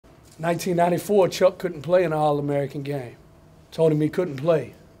1994, Chuck couldn't play in an All-American game. Told him he couldn't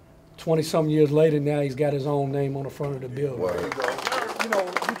play. 20-some years later, now he's got his own name on the front of the building. Wow. You know,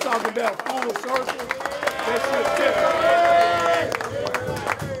 you talking about full circle, that shit's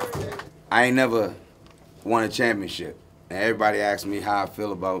different. I ain't never won a championship. And everybody asks me how I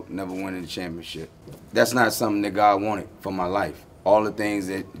feel about never winning a championship. That's not something that God wanted for my life. All the things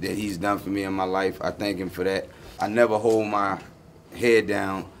that he's done for me in my life, I thank him for that. I never hold my head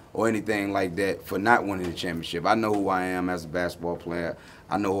down or anything like that for not winning the championship. I know who I am as a basketball player.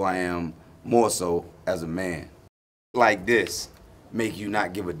 I know who I am more so as a man. Like this make you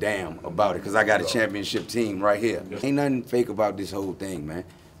not give a damn about it because I got a championship team right here. Ain't nothing fake about this whole thing, man.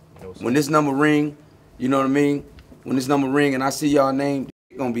 When this number ring, you know what I mean? When this number ring and I see y'all name,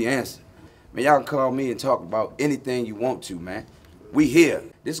 it's gonna be answered. Man, y'all can call me and talk about anything you want to, man. We here.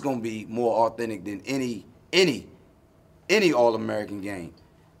 This is gonna be more authentic than any All-American game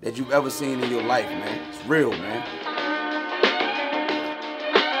that you've ever seen in your life, man. It's real, man.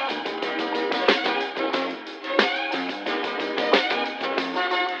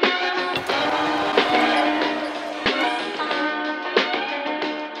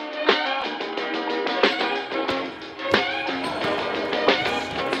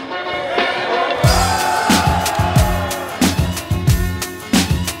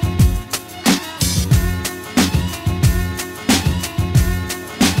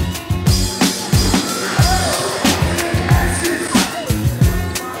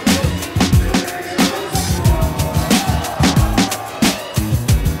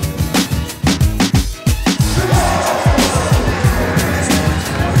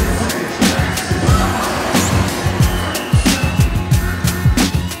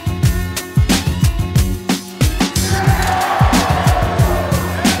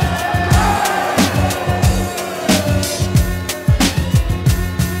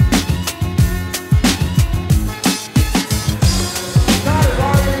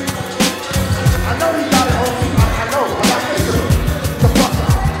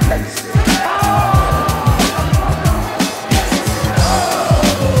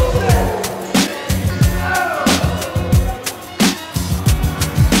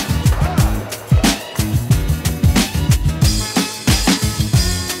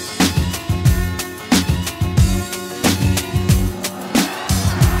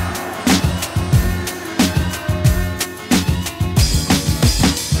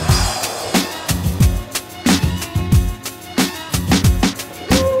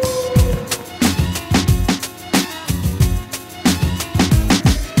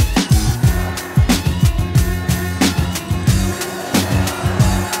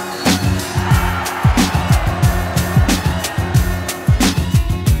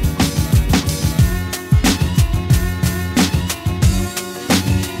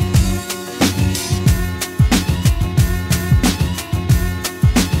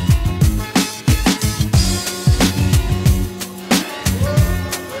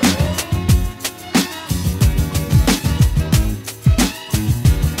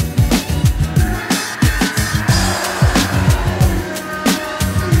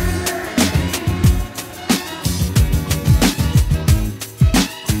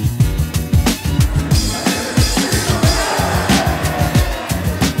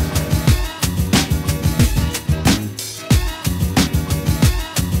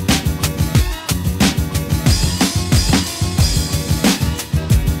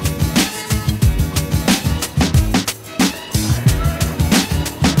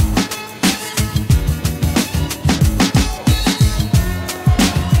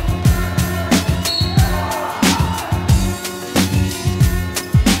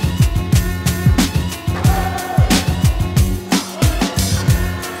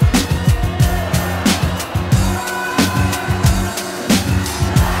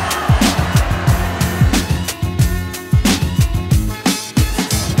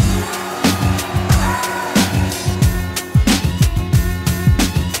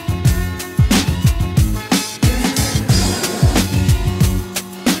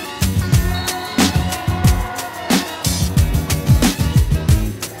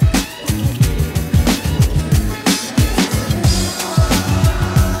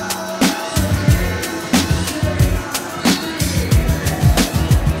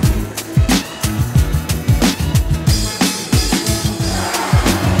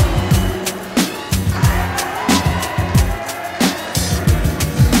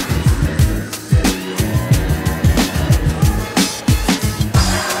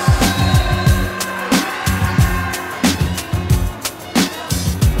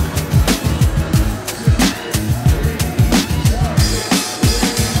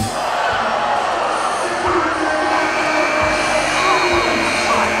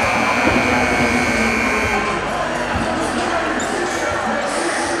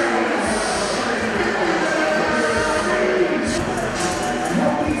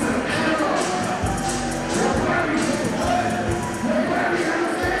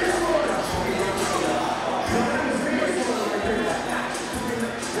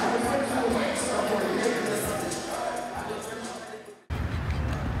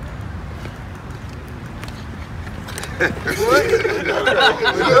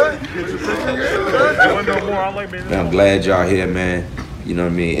 I'm glad y'all here, man. You know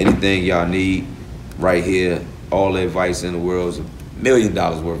what I mean? Anything y'all need, right here. All the advice in the world is $1 million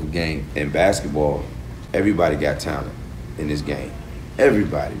worth of game. In basketball, everybody got talent in this game.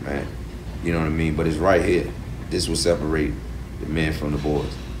 Everybody, man. You know what I mean? But it's right here. This will separate the men from the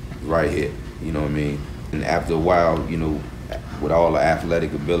boys. Right here. You know what I mean? And after a while, you know, with all the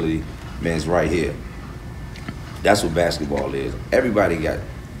athletic ability, man, it's right here. That's what basketball is. Everybody got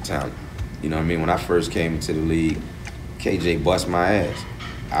talent. You know what I mean? When I first came into the league, KJ bust my ass.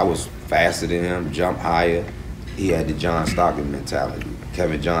 I was faster than him, jumped higher. He had the John Stockton mentality,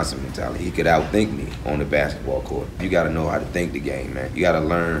 Kevin Johnson mentality. He could outthink me on the basketball court. You gotta know how to think the game, man. You gotta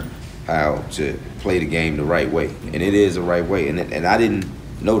learn how to play the game the right way. And it is the right way. And I didn't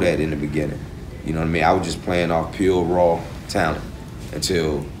know that in the beginning. You know what I mean? I was just playing off pure, raw talent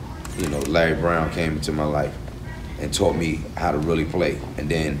until, you know, Larry Brown came into my life and taught me how to really play. And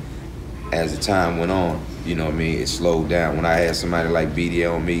then as the time went on, you know what I mean, it slowed down. When I had somebody like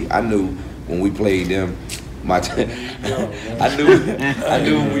BDL on me, I knew when we played them, I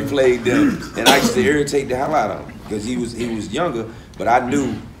knew when we played them, and I used to irritate the hell out of him because he was younger, but I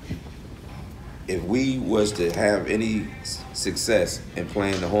knew if we was to have any success in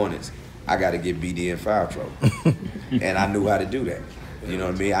playing the Hornets, I got to get BD in foul trouble, and I knew how to do that. You know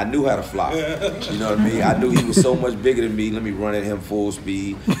what I mean? I knew how to flop. You know what I mean? I knew he was so much bigger than me. Let me run at him full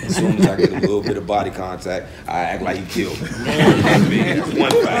speed. As soon as I get a little bit of body contact, I act like he killed me. You know what I mean? That's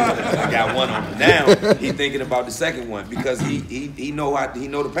one fact. I got one on him. Now he thinking about the second one because he know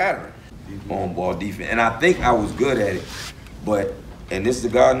the pattern on ball defense. And I think I was good at it, but and this is the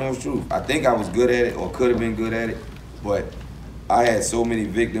God knows truth. I think I was good at it or could have been good at it, but I had so many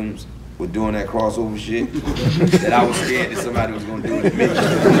victims with doing that crossover shit that I was scared that somebody was gonna do it to me. You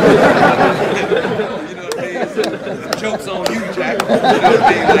know what I mean? So, joke's on you, Jack. You know what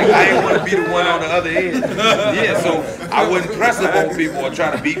I mean? Like, I ain't wanna be the one on the other end. Yeah, so I wouldn't press up on people or try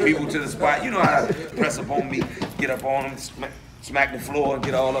to beat people to the spot. You know how to press up on me, get up on them, smack the floor and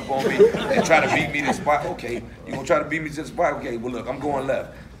get all up on me and try to beat me to the spot. Okay, you gonna try to beat me to the spot? Okay, well look, I'm going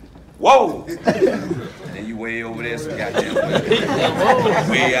left. Whoa! And then you way over there, some goddamn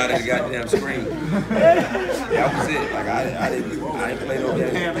way out of the goddamn screen. That was it. Like I didn't play no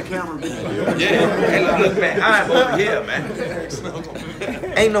game. And the camera. Yeah. Hey, look, man, I'm over here,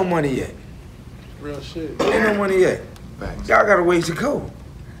 man. Ain't no money yet. Real shit. Ain't no money yet. Y'all got a ways to go.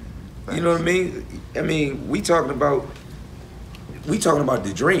 You know what I mean? I mean, we talking about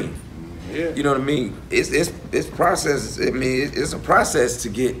the dream. Yeah. You know what I mean? It's process. I mean, it's a process to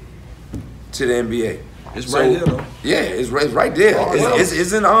get to the NBA. It's right there, though. Yeah, it's right there.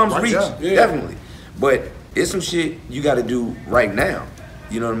 It's in arm's reach, Yeah. definitely. But it's some shit you got to do right now.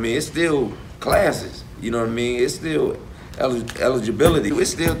 You know what I mean? It's still classes. You know what I mean? It's still eligibility.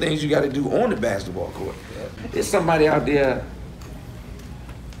 It's still things you got to do on the basketball court. There's somebody out there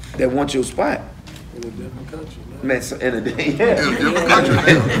that wants your spot. In a different country,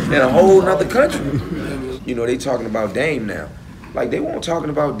 man. In a whole nother country. You know, they talking about Dame now. Like, they weren't talking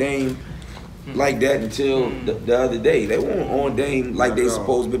about Dame like that until the other day. They weren't on Dame like they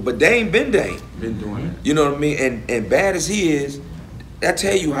supposed to be. But Dame been Dame. Been doing it. You know what I mean? And bad as he is, I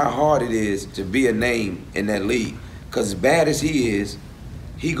tell you how hard it is to be a name in that league. Because as bad as he is,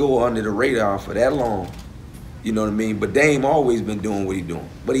 he go under the radar for that long. You know what I mean? But Dame always been doing what he doing.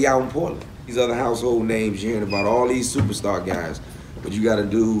 But he out in Portland. These other household names, you're hearing about all these superstar guys. But you got a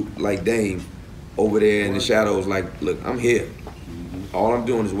dude like Dame over there in the shadows like, look, I'm here. All I'm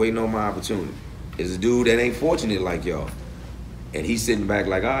doing is waiting on my opportunity. It's a dude that ain't fortunate like y'all. And he's sitting back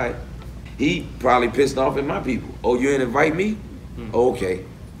like, all right. He probably pissed off at my people. Oh, you didn't invite me? Okay.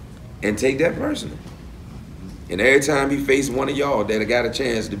 And take that personal. And every time he faced one of y'all that got a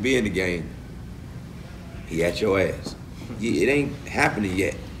chance to be in the game, he at your ass. It ain't happening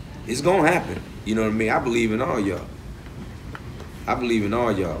yet. It's gonna happen. You know what I mean? I believe in all y'all. I believe in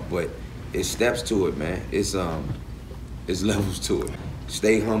all y'all, but it's steps to it, man. It's levels to it.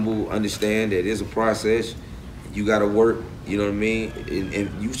 Stay humble, understand that it's a process. You gotta work, you know what I mean?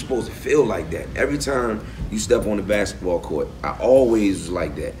 And you supposed to feel like that. Every time you step on the basketball court, I always was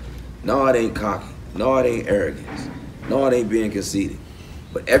like that. No, it ain't cocky. No, it ain't arrogance. No, it ain't being conceited.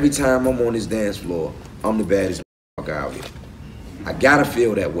 But every time I'm on this dance floor, I'm the baddest out here. I gotta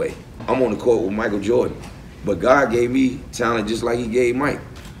feel that way. I'm on the court with Michael Jordan, but God gave me talent just like he gave Mike.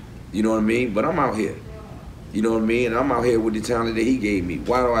 You know what I mean? But I'm out here. You know what I mean? And I'm out here with the talent that he gave me.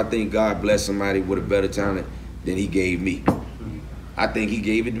 Why do I think God blessed somebody with a better talent than he gave me? I think he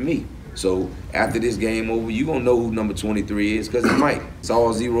gave it to me. So after this game over, you gonna know who number 23 is, because it's Mike. It's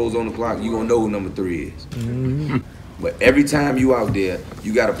all zeros on the clock. You gonna know who number 3 is. But every time you out there,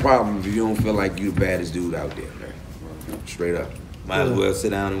 you got a problem if you don't feel like you the baddest dude out there, man. Straight up. Might as well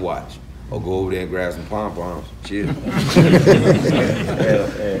sit down and watch. Or go over there and grab some pom-poms. Cheers.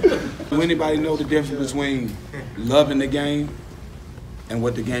 Do anybody know the difference between loving the game and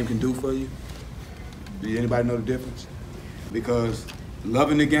what the game can do for you? Do anybody know the difference? Because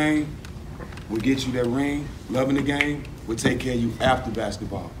loving the game will get you that ring. Loving the game will take care of you after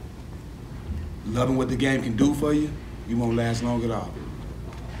basketball. Loving what the game can do for you, you won't last long at all.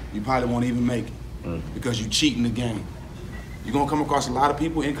 You probably won't even make it because you cheating the game. You're gonna come across a lot of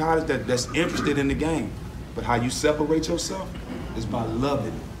people in college that's interested in the game, but how you separate yourself is by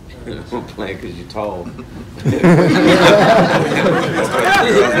loving it. I'm playing because you're tall. It's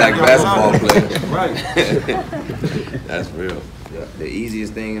like basketball players. Right. That's real. The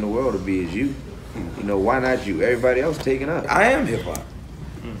easiest thing in the world to be is you. You know, why not you? Everybody else taking up. I am hip hop.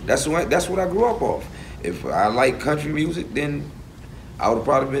 That's what I grew up off. If I like country music, then I would have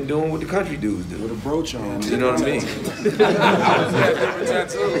probably been doing what the country dudes do. With a brooch on. You know what I mean?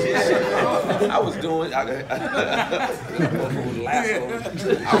 I was doing.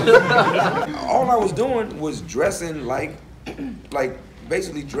 All I was doing was dressing like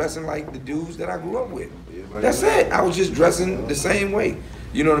basically dressing like the dudes that I grew up with. That's it. I was just dressing the same way.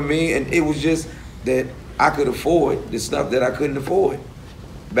 You know what I mean? And it was just that I could afford the stuff that I couldn't afford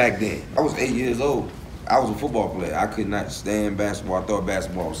back then. I was 8 years old. I was a football player. I could not stand basketball. I thought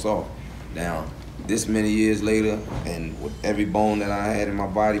basketball was soft. Now, this many years later, and with every bone that I had in my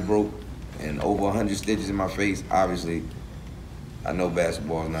body broke, and over 100 stitches in my face, obviously, I know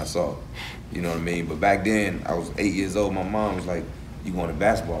basketball is not soft. You know what I mean? But back then, I was 8 years old. My mom was like, "You going to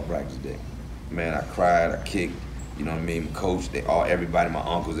basketball practice day?" Man, I cried, I kicked. You know what I mean? My coach, everybody, my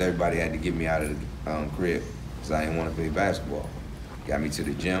uncles, everybody had to get me out of the crib because I didn't want to play basketball. Got me to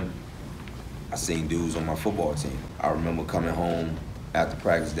the gym. I seen dudes on my football team. I remember coming home after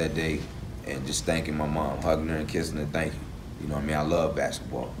practice that day and just thanking my mom, hugging her and kissing her, thank you. You know what I mean? I love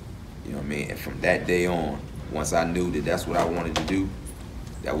basketball. You know what I mean? And from that day on, once I knew that that's what I wanted to do,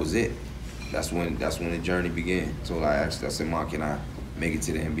 that was it. That's when the journey began. So I asked her, I said, "Mom, can I make it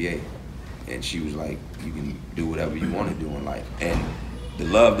to the NBA?" And she was like, "You can do whatever you want to do in life." And the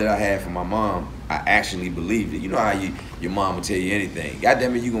love that I had for my mom, I actually believed it. You know how your mom will tell you anything. God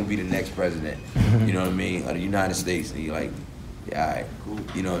damn it, you're going to be the next president, you know what I mean, of the United States. And you're like, yeah, all right, cool.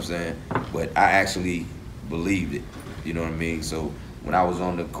 You know what I'm saying? But I actually believed it, you know what I mean? So when I was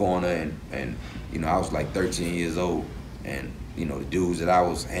on the corner and you know, I was like 13 years old, and, you know, the dudes that I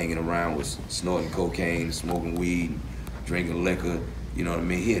was hanging around was snorting cocaine, smoking weed, drinking liquor, you know what I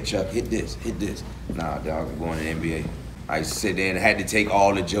mean? Here, Chuck, hit this. Nah, dog, I'm going to the NBA. I used to sit there and had to take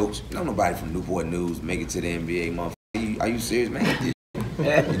all the jokes. No, nobody from Newport News make it to the NBA, motherfucker. Are you serious, man? Hit this.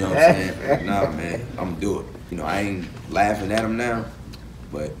 You know what I'm saying? Nah, man, I'm gonna do it. You know, I ain't laughing at him now,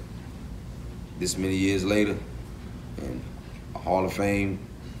 but this many years later, and a Hall of Fame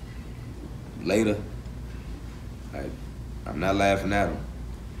later, I'm not laughing at him.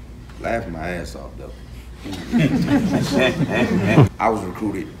 Laughing my ass off, though. I was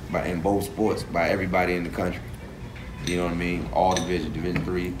recruited in both sports by everybody in the country. You know what I mean? All divisions, Division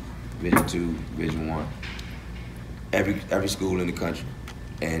III, Division II, Division I. Every school in the country.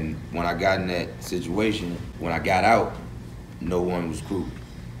 And when I got in that situation, when I got out, no one was recruited.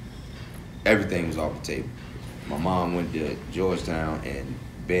 Everything was off the table. My mom went to Georgetown and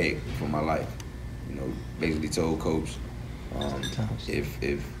begged for my life. You know, basically told coach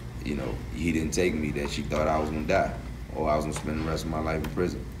if you know, he didn't take me, that she thought I was gonna die or I was gonna spend the rest of my life in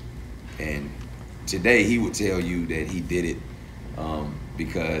prison. And today he would tell you that he did it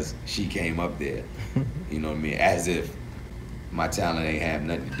because she came up there. You know what I mean? As if my talent ain't have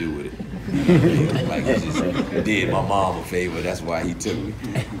nothing to do with it. You know what I mean? Like he just did my mom a favor, that's why he took me.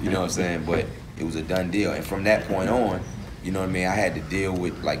 You know what I'm saying? But it was a done deal. And from that point on, you know what I mean, I had to deal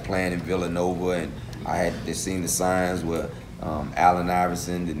with like playing in Villanova, and I had just seen the signs where Allen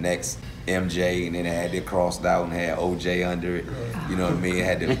Iverson, the next MJ, and then it had it crossed out and had OJ under it. You know what I mean? It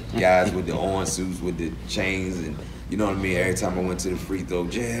had the guys with the orange suits with the chains, and you know what I mean? Every time I went to the free throw,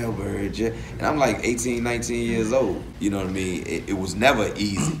 jailbird, and I'm like 18, 19 years old. You know what I mean? It was never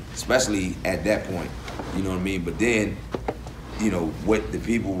easy, especially at that point. You know what I mean? But then, you know, what the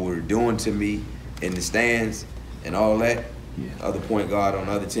people were doing to me in the stands and all that, other point guard on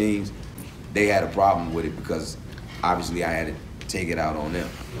other teams, they had a problem with it because obviously I had to take it out on them.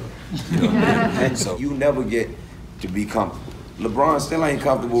 You know what I mean? So you never get to be comfortable. LeBron still ain't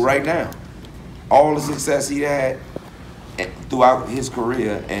comfortable right now. All the success he had throughout his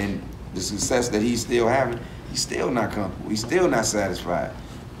career and the success that he's still having, he's still not comfortable. He's still not satisfied.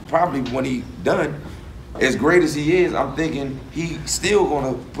 Probably when he done, as great as he is, I'm thinking he still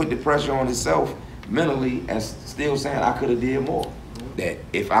gonna put the pressure on himself mentally and still saying I could have did more. That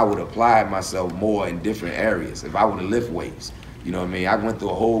if I would apply myself more in different areas, if I would have lift weights, you know what I mean? I went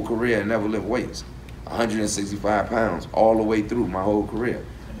through a whole career and never lift weights. 165 pounds all the way through my whole career.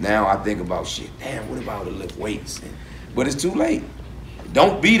 Now I think about shit, damn, what if I would have lift weights? But it's too late.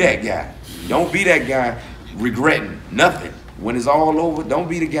 Don't be that guy. Don't be that guy regretting nothing. When it's all over, don't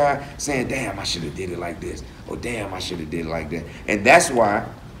be the guy saying, damn, I should have did it like this, or damn, I should have did it like that. And that's why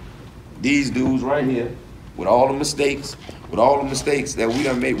these dudes right here, with all the mistakes that we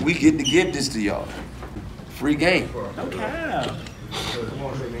done made, we get to give this to y'all. Free game. Okay.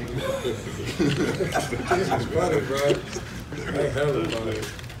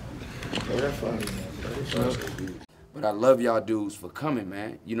 But I love y'all dudes for coming,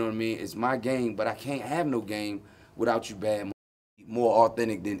 man. You know what I mean? It's my game, but I can't have no game without you bad. More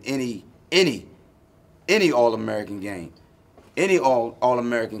authentic than any All-American game, any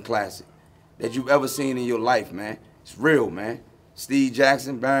All-American classic that you've ever seen in your life, man. It's real, man. Steve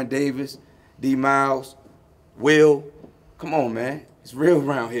Jackson, Baron Davis, D. Miles, Will. Come on, man. It's real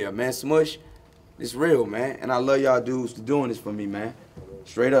around here, man. Smush, it's real, man. And I love y'all dudes for doing this for me, man.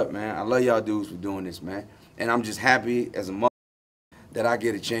 Straight up, man. I love y'all dudes for doing this, man. And I'm just happy as a mother that I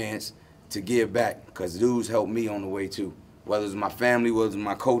get a chance to give back, because dudes helped me on the way too. Whether it's my family, whether it's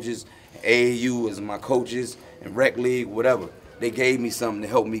my coaches, AAU, as my coaches, and rec league, whatever. They gave me something to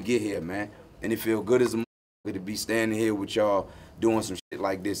help me get here, man. And it feel good as a mother to be standing here with y'all doing some shit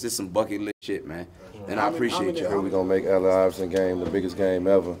like this. This is some bucket list shit, man. And I appreciate y'all. We're going to make Allen Iverson game the biggest game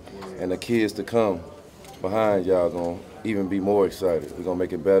ever. And the kids to come behind y'all going to even be more excited. We're going to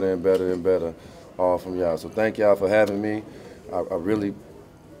make it better and better and better, all from y'all. So thank y'all for having me. I really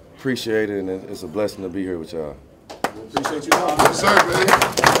appreciate it, and it's a blessing to be here with y'all. Appreciate you. Yes, sir, man.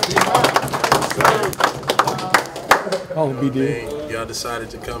 Oh, BD. Y'all decided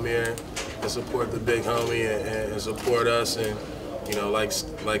to come here and support the big homie and support us, and you know, like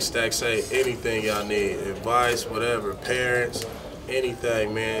Stack say, anything y'all need, advice, whatever, parents,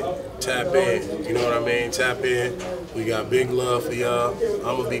 anything, man. Tap in. You know what I mean? Tap in. We got big love for y'all.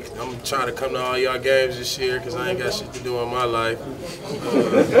 I'm trying to come to all y'all games this year because I ain't got shit to do in my life.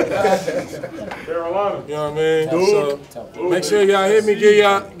 Carolina. You know what I mean? So make sure y'all hit me.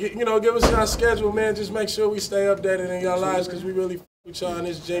 Give us y'all schedule, man. Just make sure we stay updated in y'all lives, because we really with y'all in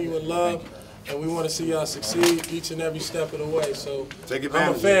this genuine love. And we want to see y'all succeed each and every step of the way. So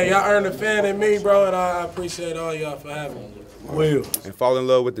I'm a fan. Y'all earned a fan in me, bro, and I appreciate all y'all for having me. Will. And fall in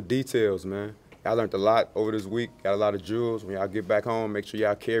love with the details, man. Y'all learned a lot over this week. Got a lot of jewels. When y'all get back home, make sure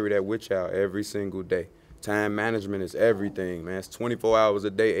y'all carry that with y'all every single day. Time management is everything, man. It's 24 hours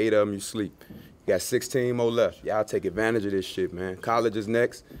a day, 8 of them you sleep. You got 16 more left. Y'all take advantage of this shit, man. College is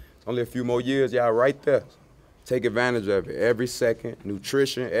next. It's only a few more years. Y'all right there. Take advantage of it. Every second,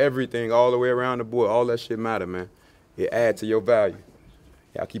 nutrition, everything, all the way around the board. All that shit matter, man. It adds to your value.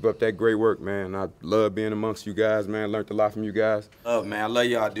 Y'all keep up that great work, man. I love being amongst you guys, man. Learned a lot from you guys. Man, I love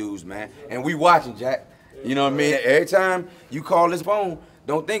y'all dudes, man. And we watching, Jack. You know what I mean? Every time you call this phone,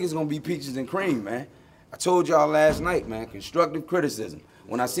 don't think it's gonna be peaches and cream, man. I told y'all last night, man, constructive criticism.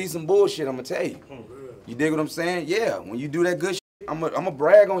 When I see some bullshit, I'm gonna tell you. You dig what I'm saying? Yeah, when you do that good shit, I'm gonna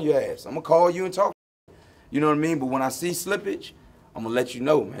brag on your ass. I'm gonna call you and talk. You know what I mean? But when I see slippage, I'm gonna let you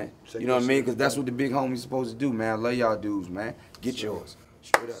know, man. You know what I mean? Because that's what the big homie's supposed to do, man. I love y'all dudes, man. Get yours.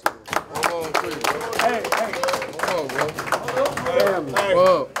 Straight up. Hey. Come on, bro. Family.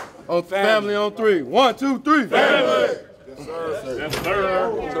 Whoa. On family on 3. 1, 2, 3. Family. Yes, sir. Yes,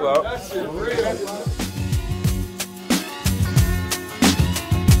 sir. 2 out.